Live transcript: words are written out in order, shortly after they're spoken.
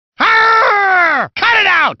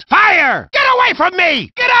out! Fire! Get away from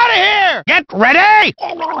me! Get out of here! Get ready!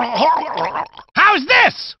 How's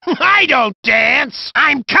this? I don't dance!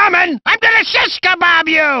 I'm coming! I'm gonna shish kebab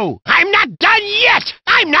you! I'm not done yet!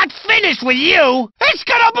 I'm not finished with you! It's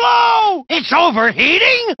gonna blow! It's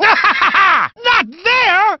overheating? Not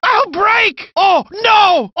there! I'll break! Oh,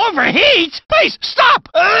 no! Overheat? Please, stop!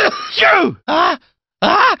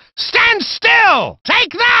 Stand still!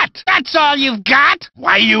 Take that! That's all you've got?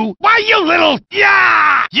 Why you little...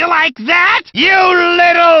 Yeah! You like that?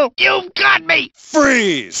 You've got me!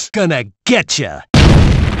 Freeze! Gonna getcha.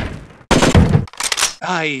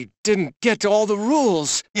 I didn't get to all the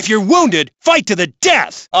rules. If you're wounded, fight to the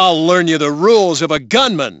death. I'll learn you the rules of a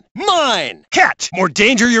gunman. Mine! Catch! More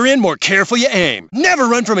danger you're in, more careful you aim. Never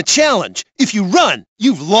run from a challenge. If you run,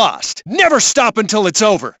 you've lost. Never stop until it's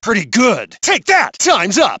over. Pretty good. Take that!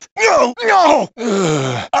 Time's up! No! No!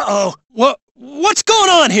 Uh-oh. What's going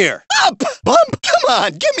on here? Up! Bump! Come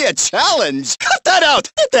on, give me a challenge! Cut that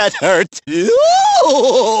out! That hurt!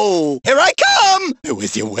 Ooh. Here I come!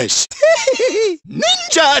 With your wish.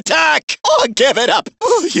 Ninja attack! Oh, give it up!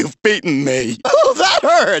 Oh, you've beaten me! Oh, that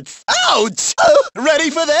hurts! Ouch! Oh,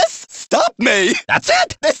 ready for this? Stop me! That's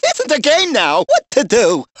it! This isn't a game now! What to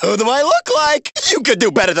do? Who do I look like? You could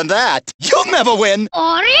do better than that! You'll never win!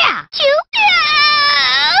 Oh,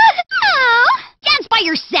 dance by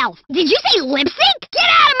yourself. Did you say lip sync? Get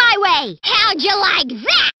out of my way. How'd you like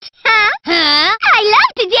that? Huh? I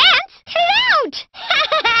love to dance. Come out.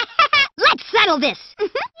 Let's settle this.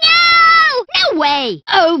 No! No way.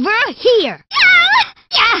 Over here.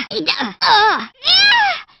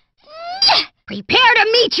 Prepare to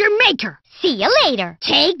meet your maker. See you later.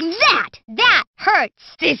 Take that. That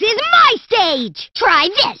hurts. This is my stage. Try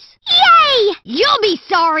this. Yay! You'll be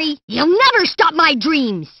sorry. You'll never stop my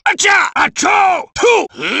dreams. Acha! Acho! Two!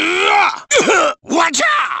 Wacha!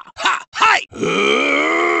 Ha! Hi!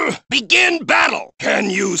 Begin battle!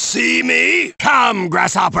 Can you see me? Come,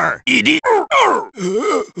 grasshopper! Eat it!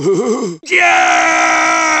 Yeah!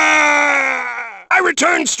 I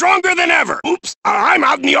return stronger than ever! Oops! I'm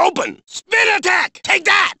out in the open! Spin attack! Take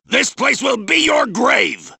that! This place will be your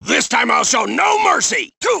grave! This time I'll show no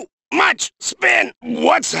mercy! Too much spin!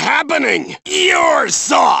 What's happening? You're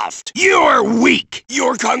soft! You're weak!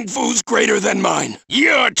 Your kung fu's greater than mine!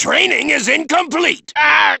 Your training is incomplete!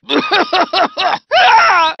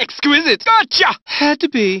 Exquisite! Gotcha! Had to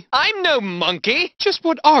be. I'm no monkey. Just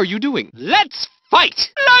what are you doing? Let's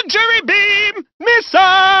fight! Luxury beam!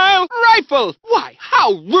 Missile! Rifle! Why,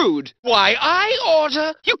 how rude! Why, I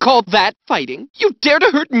order... You call that fighting? You dare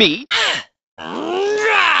to hurt me?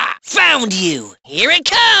 Found you! Here it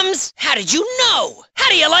comes! How did you know? How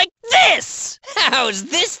do you like this? How's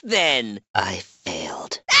this then? I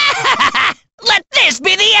failed. Let this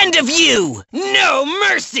be the end of you! No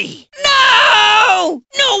mercy! No!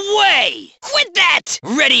 No way! Quit that!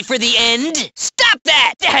 Ready for the end? Stop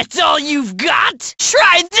that! That's all you've got?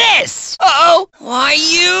 Try this! Uh-oh! Why,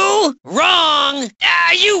 you? Wrong!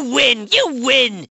 You win! You win!